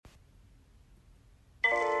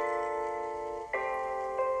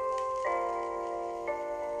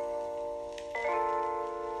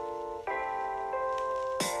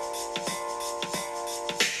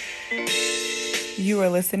You are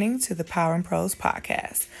listening to the Power and Pros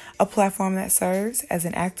podcast, a platform that serves as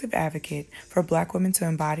an active advocate for Black women to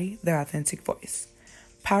embody their authentic voice.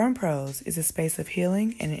 Power and Pros is a space of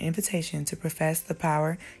healing and an invitation to profess the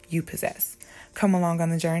power you possess. Come along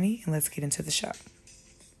on the journey and let's get into the show.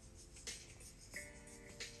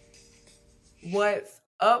 What's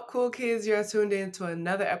up, cool kids? You're tuned in to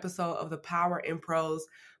another episode of the Power and Pros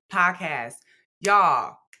podcast.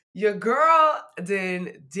 Y'all, your girl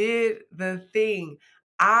did the thing.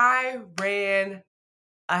 I ran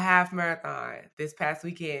a half marathon this past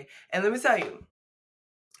weekend. And let me tell you,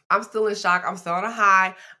 I'm still in shock. I'm still on a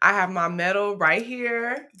high. I have my medal right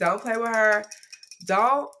here. Don't play with her.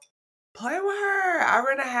 Don't play with her. I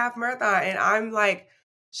ran a half marathon and I'm like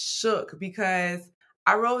shook because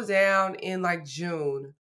I wrote down in like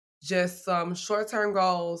June just some short-term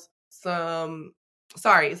goals, some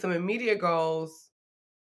immediate goals,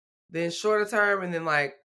 then shorter term, and then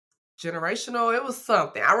like generational. It was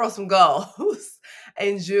something. I wrote some goals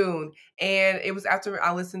in June, and it was after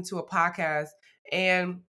I listened to a podcast.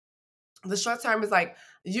 And the short term is like,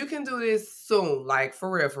 you can do this soon, like for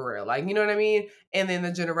real, like, you know what I mean? And then the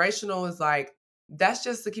generational is like, that's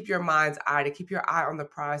just to keep your mind's eye, to keep your eye on the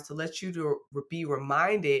prize, to let you to be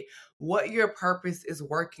reminded what your purpose is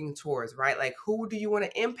working towards, right? Like, who do you want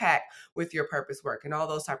to impact with your purpose work and all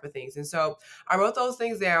those type of things. And so I wrote those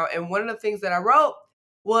things down. And one of the things that I wrote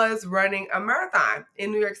was running a marathon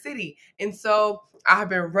in New York City. And so I have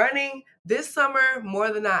been running this summer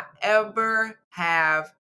more than I ever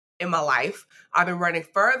have in my life. I've been running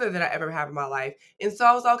further than I ever have in my life. And so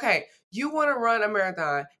I was okay, you want to run a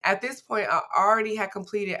marathon. At this point, I already had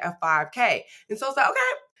completed a 5K. And so I was like, okay,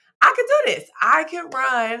 I can do this. I can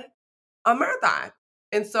run a marathon.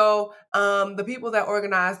 And so the people that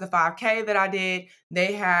organized the 5K that I did,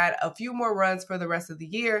 they had a few more runs for the rest of the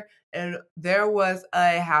year. And there was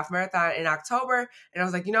a half marathon in October. And I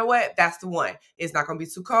was like, you know what? That's the one. It's not going to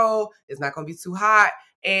be too cold. It's not going to be too hot.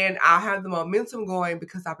 And I'll have the momentum going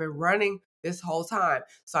because I've been running this whole time.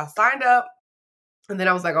 So I signed up. And then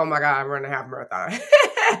I was like, oh my God, I'm running a half marathon.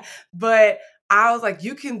 But I was like,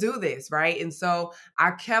 you can do this, right? And so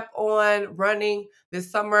I kept on running this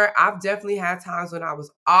summer. I've definitely had times when I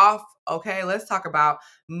was off. Okay, let's talk about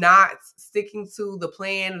not sticking to the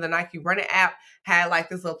plan. The Nike Running app had like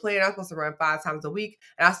this little plan. I was supposed to run 5 times a week.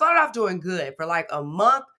 And I started off doing good for like a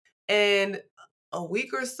month and a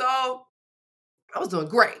week or so. I was doing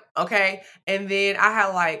great. Okay. And then I had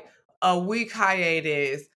like a week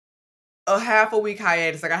hiatus, a half a week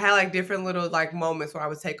hiatus. Like I had like different little like moments where I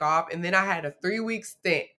would take off. And then I had a 3-week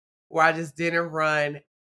stint where I just didn't run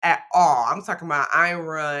at all. I'm talking about I ain't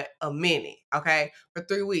run a minute, okay, for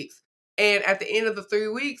 3 weeks. And at the end of the 3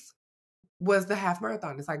 weeks was the half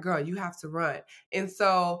marathon. It's like, girl, you have to run. And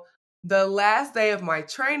so the last day of my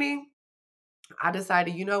training, I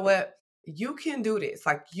decided, you know what? You can do this.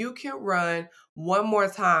 Like you can run one more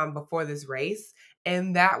time before this race.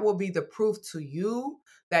 And that will be the proof to you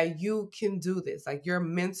that you can do this. Like your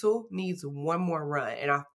mental needs one more run.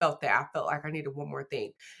 And I felt that. I felt like I needed one more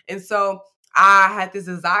thing. And so I had this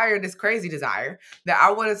desire, this crazy desire that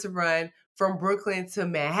I wanted to run from Brooklyn to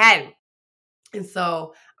Manhattan. And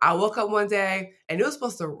so I woke up one day and it was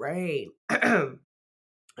supposed to rain. It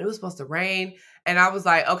was supposed to rain. And I was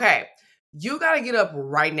like, okay, you got to get up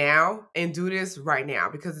right now and do this right now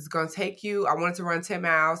because it's going to take you. I wanted to run 10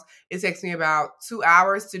 miles. It takes me about 2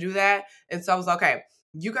 hours to do that. And so I was like, okay,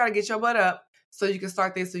 you got to get your butt up so you can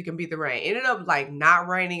start this so you can beat the rain. It ended up like not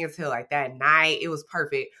raining until like that night. It was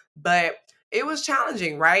perfect, but it was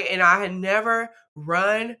challenging, right? And I had never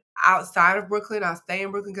run outside of Brooklyn. I stay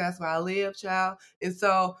in Brooklyn because that's where I live, child. And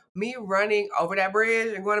so me running over that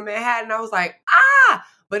bridge and going to Manhattan, I was like, ah!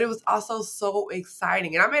 But it was also so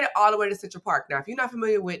exciting. And I made it all the way to Central Park. Now, if you're not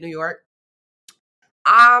familiar with New York,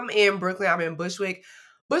 I'm in Brooklyn. I'm in Bushwick.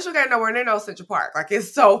 Bushwick ain't nowhere near no Central Park. Like,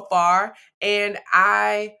 it's so far. And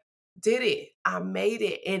I did it. I made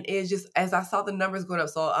it. And it's just, as I saw the numbers going up.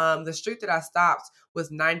 So the street that I stopped was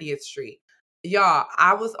 90th Street. Y'all,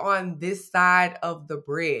 I was on this side of the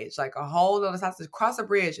bridge, like a whole other side to cross a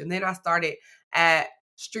bridge. And then I started at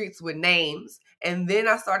streets with names. And then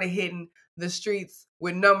I started hitting the streets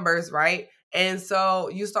with numbers, right? And so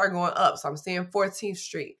you start going up. So I'm seeing 14th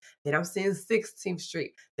Street. Then I'm seeing 16th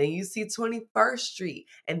Street. Then you see 21st Street.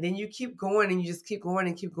 And then you keep going and you just keep going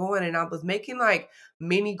and keep going. And I was making like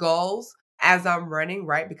mini goals as I'm running,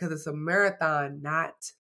 right? Because it's a marathon, not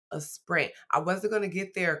a sprint. I wasn't going to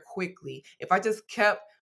get there quickly. If I just kept,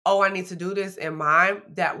 oh, I need to do this in mind,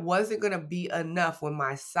 that wasn't going to be enough when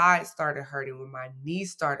my side started hurting, when my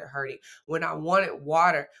knees started hurting, when I wanted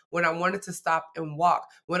water, when I wanted to stop and walk,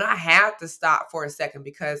 when I had to stop for a second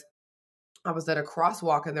because I was at a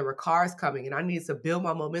crosswalk and there were cars coming, and I needed to build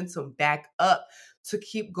my momentum back up to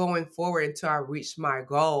keep going forward until I reached my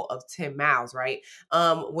goal of 10 miles, right?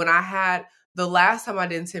 When I had the last time I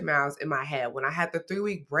did 10 miles in my head, when I had the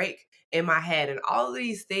 3-week break in my head, and all of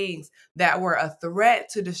these things that were a threat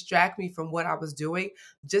to distract me from what I was doing,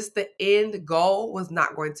 just the end goal was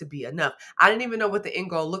not going to be enough. I didn't even know what the end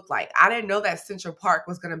goal looked like. I didn't know that Central Park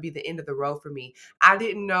was going to be the end of the road for me. I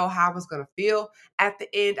didn't know how I was going to feel at the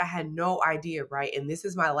end. I had no idea, right? And this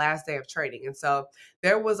is my last day of training. And so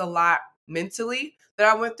there was a lot mentally that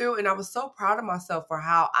I went through. And I was so proud of myself for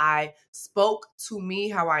how I spoke to me,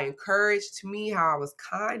 how I encouraged to me, how I was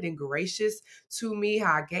kind and gracious to me,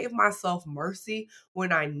 how I gave myself mercy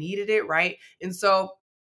when I needed it, right? And so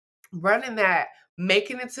running that,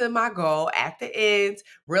 making it to my goal at the end,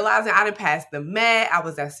 realizing I didn't pass the Met. I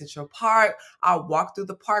was at Central Park. I walked through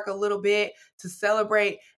the park a little bit to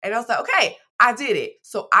celebrate. And I was like, okay, I did it.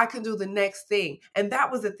 So I can do the next thing. And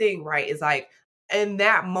that was the thing, right? Is like in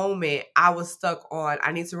that moment, I was stuck on,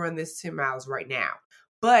 I need to run this 10 miles right now.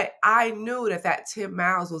 But I knew that that 10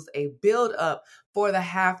 miles was a build up for the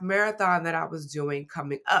half marathon that I was doing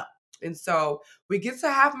coming up. And so we get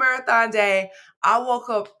to half marathon day. I woke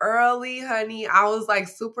up early, honey. I was like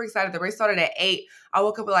super excited. The race started at 8. I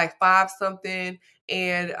woke up at like 5 something.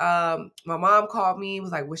 And my mom called me,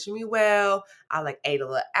 was like wishing me well. I like ate a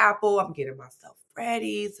little apple. I'm getting myself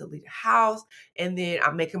ready to leave the house. And then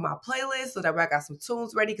I'm making my playlist so that way I got some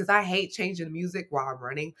tunes ready because I hate changing music while I'm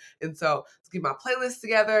running. And so let's get my playlist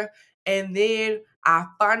together. And then I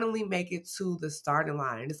finally make it to the starting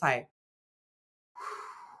line. And it's like,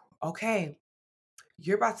 okay,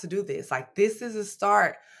 you're about to do this. Like, this is the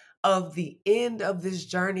start of the end of this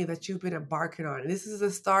journey that you've been embarking on. This is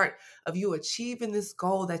the start of you achieving this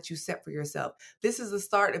goal that you set for yourself. This is the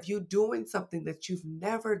start of you doing something that you've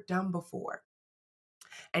never done before.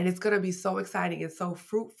 And it's going to be so exciting and so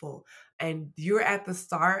fruitful. And you're at the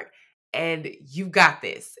start and you got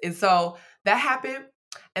this. And so that happened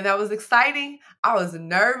and that was exciting. I was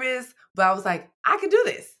nervous, but I was like, I can do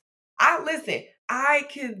this. I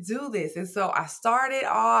can do this. And so I started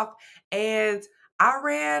off and I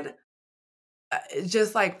ran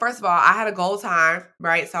just like, first of all, I had a goal time,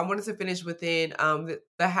 right? So I wanted to finish within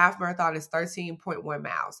the half marathon is 13.1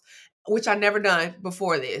 miles, which I never done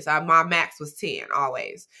before this. My max was 10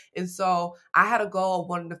 always. And so I had a goal of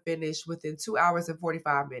wanting to finish within 2 hours and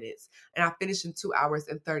 45 minutes. And I finished in 2 hours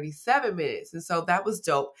and 37 minutes. And so that was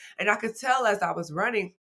dope. And I could tell as I was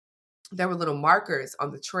running, there were little markers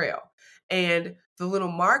on the trail. And the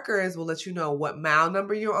little markers will let you know what mile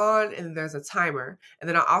number you're on, and there's a timer. And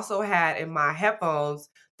then I also had in my headphones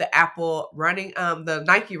the Apple running, the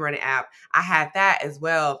Nike running app. I had that as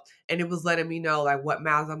well. And it was letting me know like what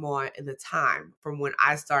miles I'm on and the time from when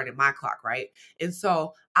I started my clock, right? And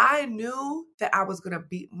so I knew that I was gonna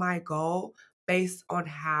beat my goal based on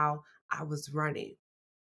how I was running.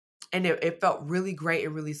 And it felt really great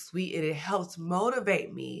and really sweet. And it helped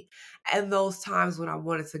motivate me. And those times when I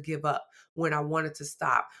wanted to give up, when I wanted to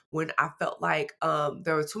stop, when I felt like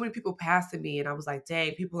there were too many people passing me and I was like,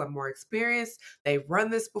 dang, people are more experienced. They've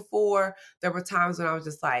run this before. There were times when I was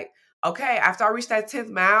just like, okay, after I reached that 10th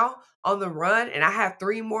mile on the run and I had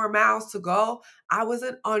 3 more miles to go, I was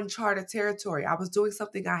in uncharted territory. I was doing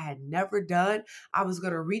something I had never done. I was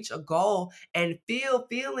going to reach a goal and feel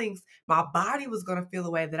feelings. My body was going to feel a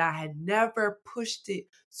way that I had never pushed it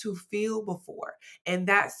to feel before. And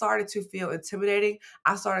that started to feel intimidating.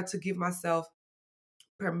 I started to give myself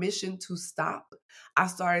permission to stop. I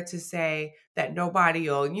started to say that nobody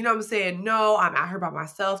will, you know what I'm saying? No, I'm out here by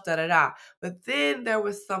myself, da da da. But then there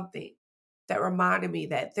was something that reminded me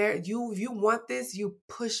that if you want this, you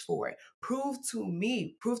push for it. Prove to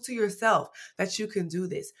me, prove to yourself that you can do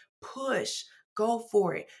this. Push, go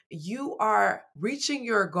for it. You are reaching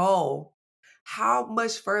your goal. How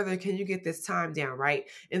much further can you get this time down, right?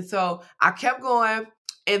 And so I kept going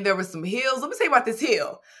and there were some hills. Let me tell you about this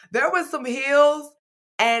hill. There was some hills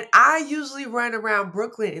and I usually run around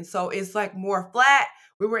Brooklyn. And so it's like more flat.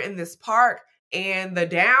 We were in this park and the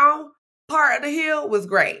down part of the hill was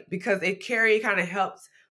great because it kind of helped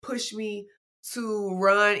push me to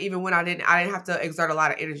run even when I didn't have to exert a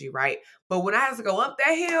lot of energy, right? But when I had to go up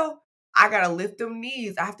that hill, I got to lift them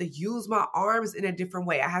knees. I have to use my arms in a different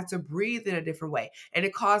way. I have to breathe in a different way. And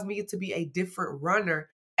it caused me to be a different runner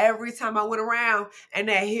every time I went around and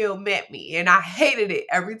that hill met me. And I hated it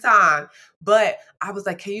every time. But I was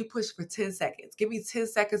like, can you push for 10 seconds? Give me 10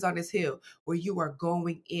 seconds on this hill where you are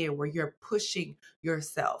going in, where you're pushing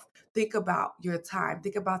yourself. Think about your time.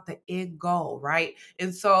 Think about the end goal, right?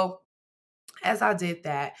 And so as I did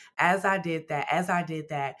that,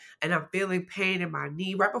 and I'm feeling pain in my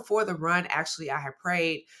knee. Right before the run, actually, I had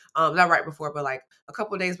prayed. Not right before, but like a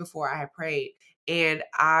couple of days before, I had prayed. And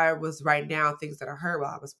I was writing down things that I heard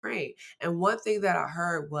while I was praying. And one thing that I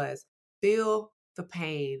heard was, feel the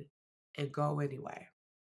pain and go anyway.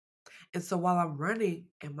 And so while I'm running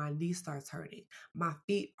and my knee starts hurting, my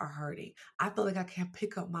feet are hurting, I feel like I can't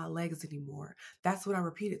pick up my legs anymore. That's what I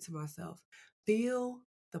repeated to myself. Feel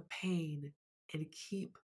the pain and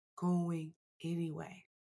keep going anyway.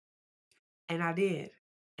 And I did.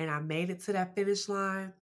 And I made it to that finish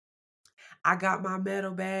line. I got my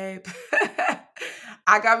medal, babe.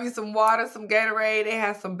 I got me some water, some Gatorade. They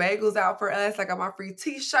had some bagels out for us. I got my free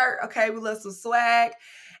t-shirt. Okay, we love some swag.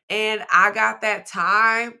 And I got that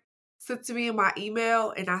time sent to me in my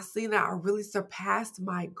email, and I seen that I really surpassed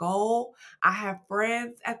my goal. I have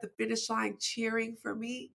friends at the finish line cheering for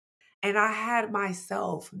me. And I had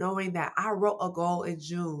myself knowing that I wrote a goal in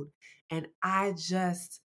June and I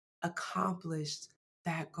just accomplished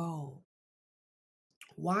that goal.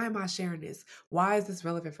 Why am I sharing this? Why is this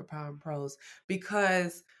relevant for Power and Pros?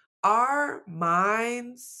 Because our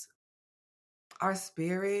minds, our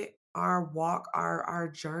spirit, our walk, our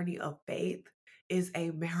journey of faith is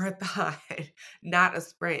a marathon, not a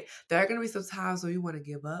sprint. There are going to be some times where you want to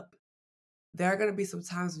give up. There are going to be some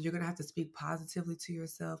times when you're going to have to speak positively to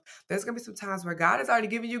yourself. There's going to be some times where God has already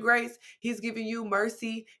given you grace. He's giving you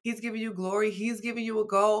mercy. He's giving you glory. He's giving you a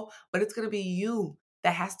goal, but it's going to be you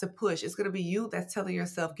that has to push. It's going to be you that's telling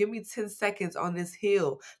yourself, give me 10 seconds on this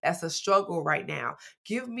hill. That's a struggle right now.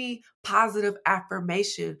 Give me positive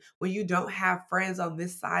affirmation when you don't have friends on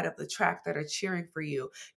this side of the track that are cheering for you.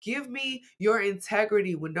 Give me your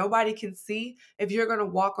integrity when nobody can see if you're going to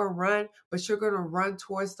walk or run, but you're going to run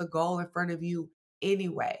towards the goal in front of you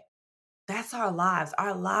anyway. That's our lives.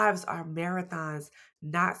 Our lives are marathons,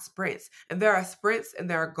 not sprints. And there are sprints and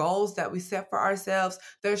there are goals that we set for ourselves.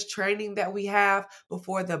 There's training that we have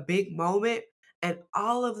before the big moment. And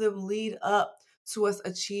all of them lead up to us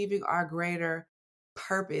achieving our greater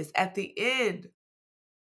purpose. At the end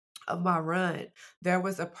of my run, there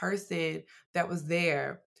was a person that was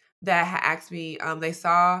there that had asked me, they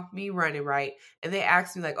saw me running, right? And they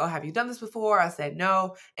asked me like, oh, have you done this before? I said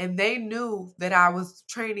no. And they knew that I was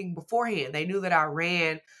training beforehand. They knew that I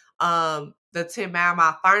ran the 10 mile,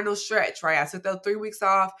 my final stretch, right? I took those 3 weeks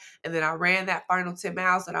off and then I ran that final 10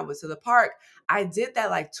 miles and I went to the park. I did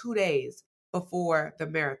that like 2 days before the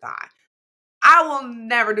marathon. I will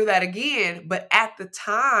never do that again. But at the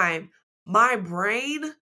time, my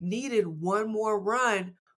brain needed one more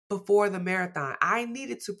run before the marathon. I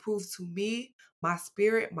needed to prove to me, my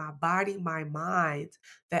spirit, my body, my mind,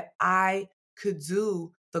 that I could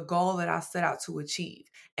do the goal that I set out to achieve.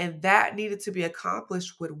 And that needed to be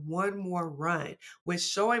accomplished with one more run, with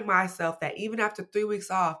showing myself that even after 3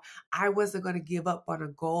 weeks off, I wasn't going to give up on a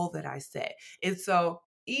goal that I set. And so,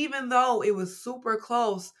 even though it was super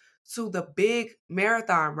close to the big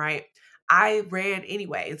marathon, right? I ran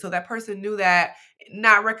anyway. And so that person knew that,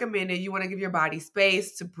 not recommended. You want to give your body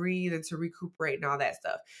space to breathe and to recuperate and all that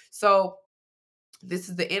stuff. So this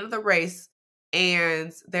is the end of the race.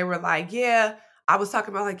 And they were like, yeah, I was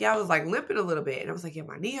talking about like, yeah, I was like limping a little bit. And I was like, yeah,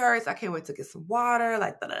 my knee hurts. I can't wait to get some water,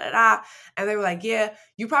 like da da da da. And they were like, yeah,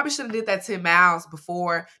 you probably should have did that 10 miles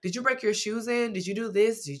before. Did you break your shoes in? Did you do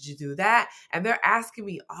this? Did you do that? And they're asking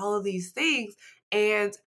me all of these things.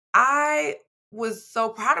 And I was so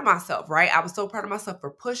proud of myself, right? I was so proud of myself for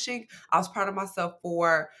pushing. I was proud of myself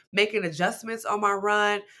for making adjustments on my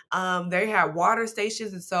run. They had water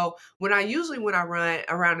stations. And so when I run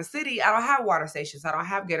around the city, I don't have water stations. I don't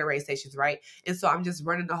have Gatorade stations, right? And so I'm just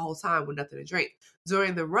running the whole time with nothing to drink.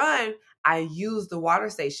 During the run, I used the water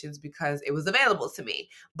stations because it was available to me.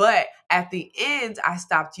 But at the end, I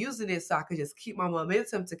stopped using it so I could just keep my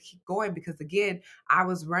momentum to keep going because, again, I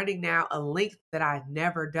was running now a length that I'd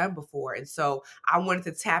never done before. And so I wanted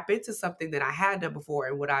to tap into something that I had done before.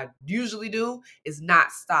 And what I usually do is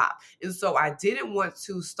not stop. And so I didn't want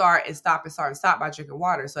to start and stop and start and stop by drinking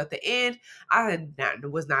water. So at the end, I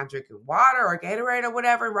was not drinking water or Gatorade or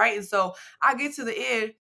whatever, right? And so I get to the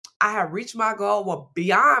end, I have reached my goal, well,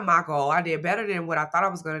 beyond my goal. I did better than what I thought I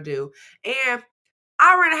was going to do. And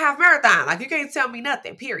I ran a half marathon. Like, you can't tell me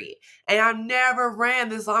nothing, period. And I never ran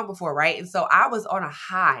this long before, right? And so I was on a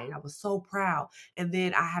high and I was so proud. And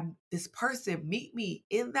then I had this person meet me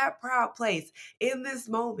in that proud place in this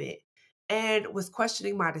moment and was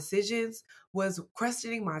questioning my decisions, was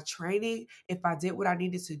questioning my training, if I did what I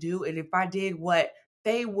needed to do, and if I did what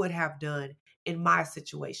they would have done in my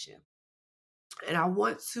situation. And I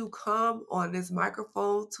want to come on this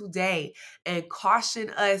microphone today and caution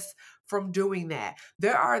us from doing that.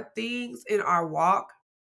 There are things in our walk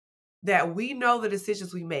that we know the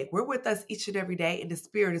decisions we make. We're with us each and every day, and the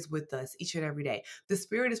Spirit is with us each and every day. The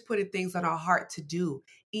Spirit is putting things on our heart to do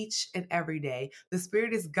each and every day. The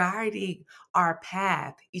Spirit is guiding our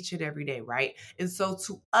path each and every day, right? And so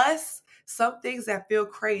to us, some things that feel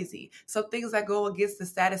crazy, some things that go against the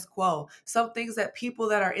status quo, some things that people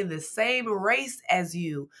that are in the same race as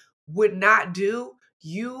you would not do,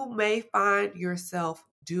 you may find yourself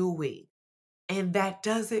doing. And that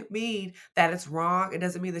doesn't mean that it's wrong. It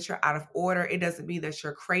doesn't mean that you're out of order. It doesn't mean that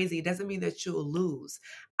you're crazy. It doesn't mean that you'll lose.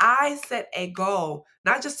 I set a goal,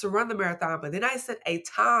 not just to run the marathon, but then I set a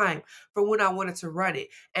time for when I wanted to run it.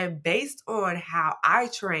 And based on how I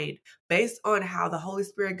trained, based on how the Holy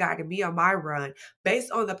Spirit guided me on my run,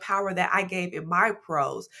 based on the power that I gave in my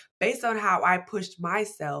pros, based on how I pushed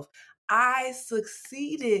myself, I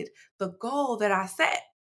succeeded the goal that I set.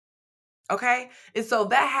 Okay. And so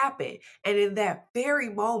that happened. And in that very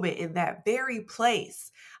moment, in that very place,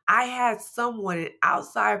 I had someone, an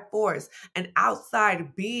outside force, an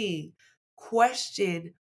outside being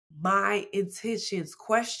question my intentions,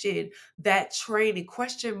 question that training,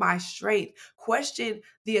 question my strength, question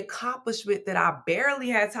the accomplishment that I barely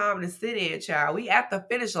had time to sit in, child. We at the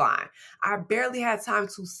finish line. I barely had time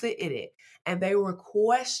to sit in it. And they were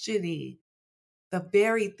questioning the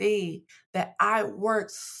very thing that I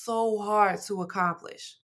worked so hard to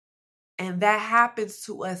accomplish. And that happens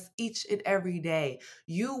to us each and every day.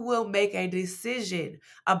 You will make a decision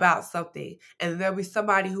about something, and there'll be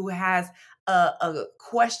somebody who has a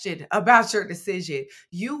question about your decision.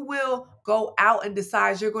 You will go out and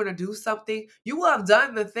decide you're going to do something. You will have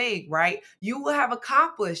done the thing, right? You will have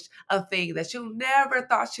accomplished a thing that you never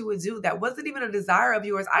thought you would do. That wasn't even a desire of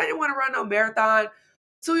yours. I didn't want to run no marathon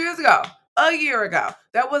 2 years ago, a year ago.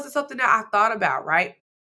 That wasn't something that I thought about, right?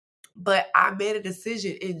 But I made a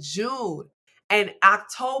decision in June and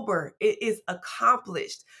October. It is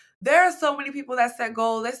accomplished. There are so many people that set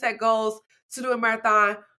goals. They set goals to do a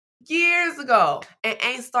marathon years ago and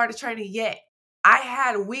ain't started training yet. I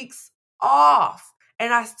had weeks off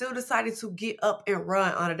and I still decided to get up and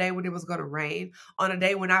run on a day when it was going to rain, on a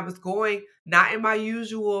day when I was going not in my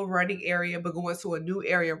usual running area, but going to a new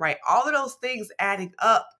area, right? All of those things adding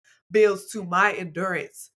up builds to my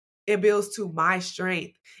endurance. It builds to my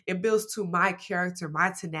strength. It builds to my character,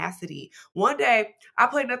 my tenacity. One day, I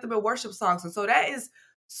played nothing but worship songs. And so that is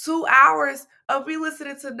 2 hours of me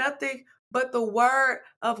listening to nothing but the word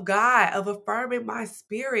of God, of affirming my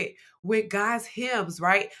spirit with God's hymns,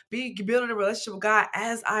 right? Building a relationship with God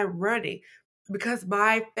as I'm running. Because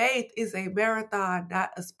my faith is a marathon,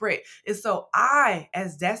 not a sprint. And so I,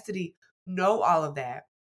 as Destiny, know all of that.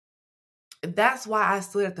 And that's why I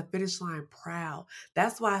stood at the finish line proud.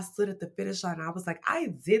 That's why I stood at the finish line. I was like,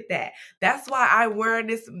 I did that. That's why I wear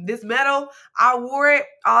this medal. I wore it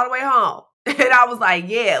all the way home. And I was like,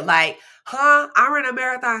 yeah, like, I ran a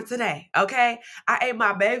marathon today. Okay. I ate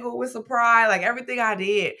my bagel with some pride. Like everything I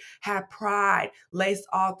did had pride laced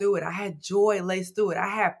all through it. I had joy laced through it. I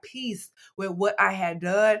had peace with what I had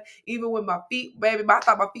done. Even with my feet, baby, I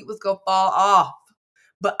thought my feet was going to fall off.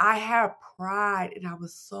 But I had pride and I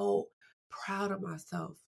was so proud of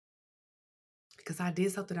myself because I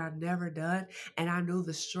did something I've never done and I knew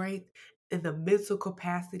the strength and the mental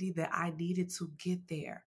capacity that I needed to get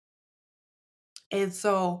there. And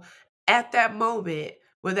so at that moment,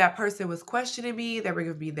 when that person was questioning me, they were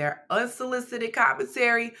giving me their unsolicited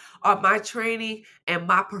commentary on my training and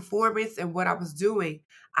my performance and what I was doing,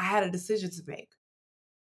 I had a decision to make.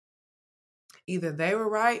 Either they were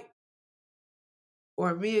right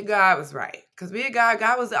or me and God was right. Because me and God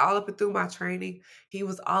was all up and through my training. He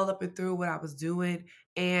was all up and through what I was doing.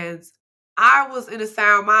 And I was in a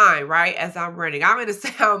sound mind, right? As I'm running. I'm in a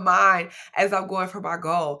sound mind as I'm going for my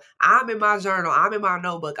goal. I'm in my journal. I'm in my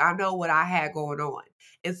notebook. I know what I had going on.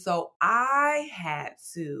 And so I had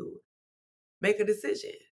to make a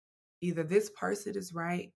decision. Either this person is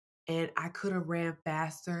right and I could have ran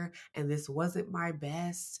faster and this wasn't my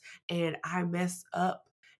best and I messed up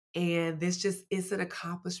and this just is an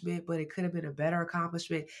accomplishment, but it could have been a better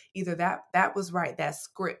accomplishment. Either that was right, that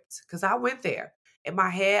script. Because I went there in my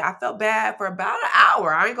head. I felt bad for about an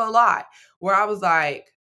hour. I ain't gonna lie. Where I was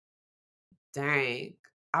like, dang,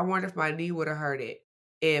 I wonder if my knee would have hurt it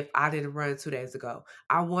if I didn't run 2 days ago.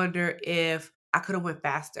 I wonder if I could have went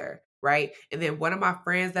faster, right? And then one of my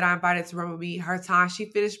friends that I invited to run with me, her time,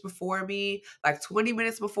 she finished before me, like 20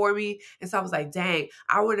 minutes before me. And so I was like, dang,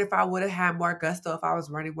 I wonder if I would have had more gusto if I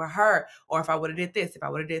was running with her, or if I would have did this, if I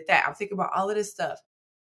would have did that. I'm thinking about all of this stuff.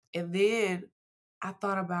 And then I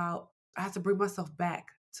thought about, I have to bring myself back.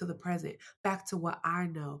 to the present, back to what I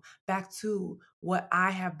know, back to what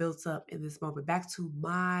I have built up in this moment, back to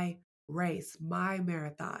my race, my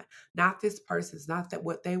marathon, not this person's, not that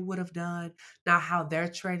what they would have done, not how their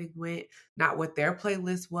training went, not what their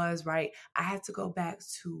playlist was, right? I had to go back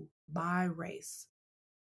to my race.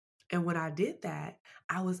 And when I did that,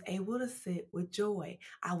 I was able to sit with joy.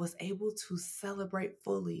 I was able to celebrate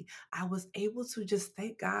fully. I was able to just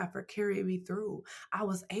thank God for carrying me through. I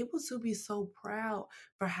was able to be so proud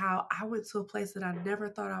for how I went to a place that I never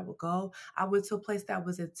thought I would go. I went to a place that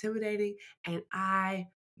was intimidating and I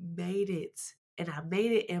made it. And I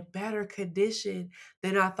made it in better condition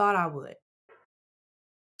than I thought I would.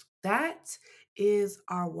 That is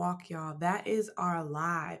our walk, y'all. That is our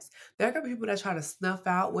lives. There are going to be people that try to snuff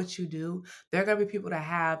out what you do. There are going to be people that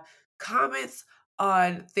have comments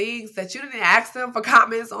on things that you didn't ask them for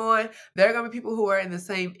comments on. There are going to be people who are in the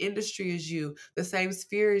same industry as you, the same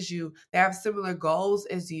sphere as you. They have similar goals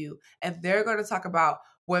as you. And they're going to talk about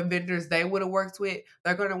what vendors they would have worked with.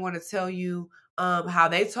 They're going to want to tell you how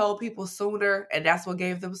they told people sooner, and that's what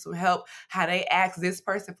gave them some help. How they asked this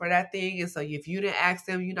person for that thing, and so if you didn't ask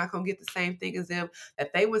them, you're not gonna get the same thing as them.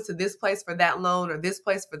 That they went to this place for that loan or this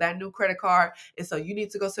place for that new credit card, and so you need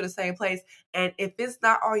to go to the same place. And if it's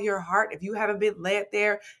not on your heart, if you haven't been led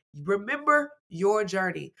there, remember your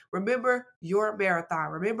journey. Remember your marathon.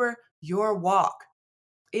 Remember your walk.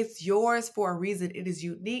 It's yours for a reason. It is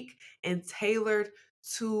unique and tailored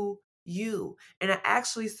to you. And I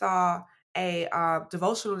actually saw a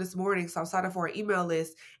devotional this morning, so I signed up for an email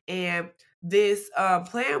list, and this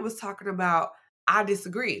plan was talking about I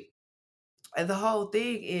disagree. And the whole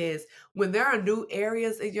thing is when there are new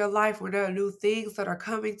areas in your life, when there are new things that are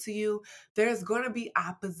coming to you, there's going to be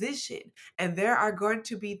opposition. And there are going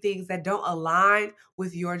to be things that don't align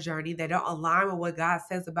with your journey, that don't align with what God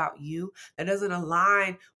says about you, that doesn't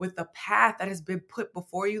align with the path that has been put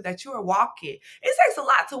before you that you are walking. It takes a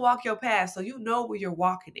lot to walk your path, so you know where you're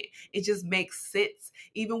walking it. It just makes sense.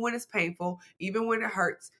 Even when it's painful, even when it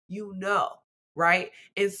hurts, you know, right?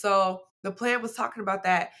 And so the plan was talking about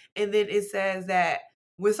that. And then it says that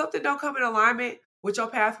when something don't come in alignment with your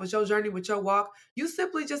path, with your journey, with your walk, you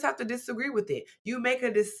simply just have to disagree with it. You make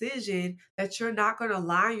a decision that you're not going to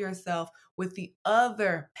align yourself with the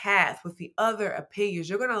other path, with the other opinions.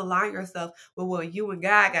 You're going to align yourself with what you and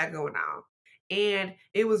God got going on. And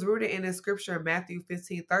it was rooted in the scripture in Matthew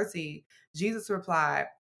 15:13. Jesus replied,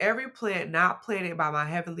 "Every plant not planted by my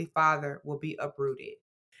heavenly Father will be uprooted."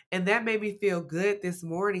 And that made me feel good this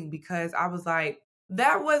morning because I was like,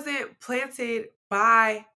 that wasn't planted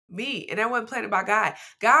by me, and that wasn't planted by God.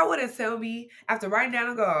 God wouldn't tell me after writing down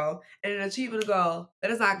a goal and achieving a goal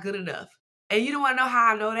that it's not good enough. And you don't want to know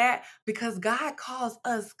how I know that? Because God calls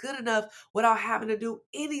us good enough without having to do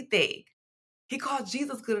anything. He called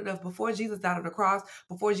Jesus good enough before Jesus died on the cross,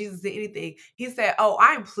 before Jesus did anything. He said, "Oh,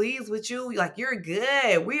 I'm pleased with you. Like, you're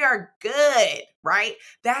good. We are good," right?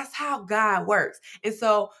 That's how God works. And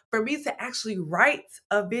so for me to actually write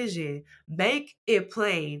a vision, make it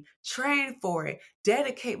plain, train for it,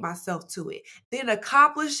 dedicate myself to it, then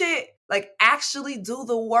accomplish it, like actually do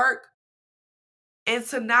the work, and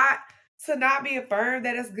to not be affirmed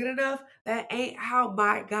that it's good enough, that ain't how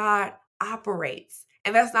my God operates.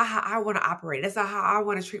 And that's not how I want to operate. That's not how I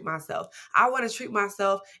want to treat myself. I want to treat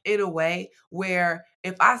myself in a way where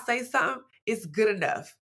if I say something, it's good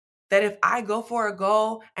enough. That if I go for a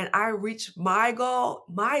goal and I reach my goal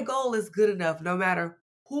is good enough no matter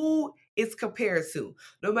who it's compared to,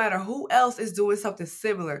 no matter who else is doing something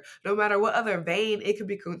similar, no matter what other vein it could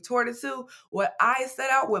be contorted to. What I set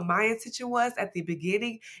out, what my intention was at the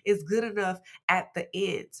beginning is good enough at the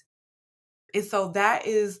end. And so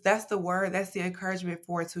that's the word, that's the encouragement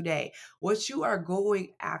for today. What you are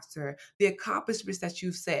going after, the accomplishments that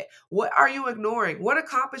you've set. What are you ignoring? What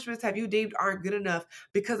accomplishments have you deemed aren't good enough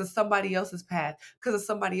because of somebody else's path, because of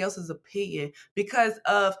somebody else's opinion, because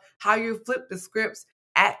of how you flip the scripts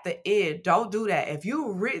at the end? Don't do that. If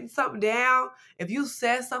you've written something down, if you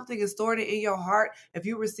said something and stored it in your heart, if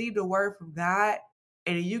you received a word from God,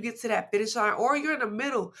 and you get to that finish line, or you're in the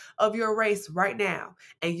middle of your race right now,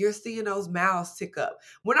 and you're seeing those miles tick up.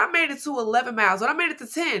 When I made it to 11 miles, when I made it to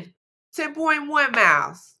 10.1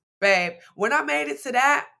 miles, babe, when I made it to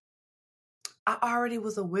that, I already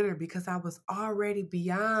was a winner because I was already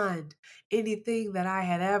beyond anything that I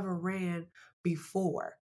had ever ran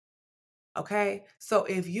before. Okay? So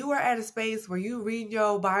if you are at a space where you read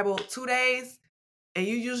your Bible 2 days, and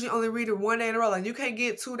you usually only read it 1 day in a row, and you can't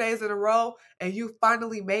get 2 days in a row, and you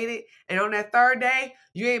finally made it, and on that third day,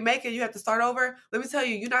 you ain't make it, you have to start over. Let me tell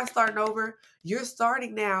you, you're not starting over. You're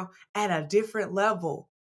starting now at a different level.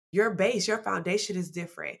 Your base, your foundation is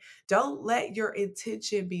different. Don't let your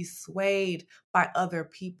intention be swayed by other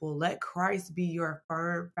people. Let Christ be your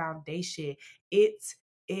firm foundation. It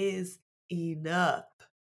is enough.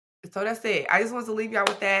 So that's it. I just want to leave y'all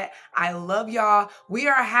with that. I love y'all. We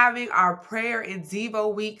are having our prayer and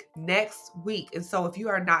Devo week next week. And so if you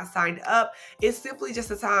are not signed up, it's simply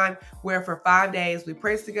just a time where for 5 days we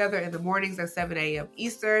pray together in the mornings at 7 a.m.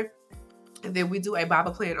 Eastern. And then we do a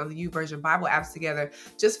Bible plan on the YouVersion Bible apps together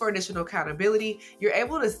just for additional accountability. You're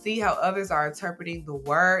able to see how others are interpreting the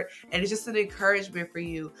word. And it's just an encouragement for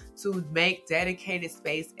you to make dedicated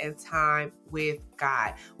space and time with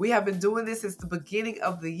God. We have been doing this since the beginning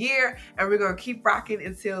of the year, and we're going to keep rocking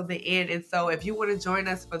until the end. And so if you want to join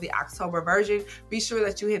us for the October version, be sure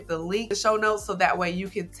that you hit the link in the show notes so that way you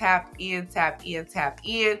can tap in.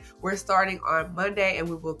 We're starting on Monday and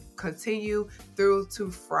we will continue through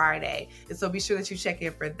to Friday. And so be sure that you check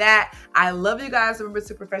in for that. I love you guys. Remember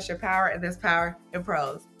to profess your power, and there's power in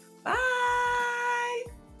prose. Bye.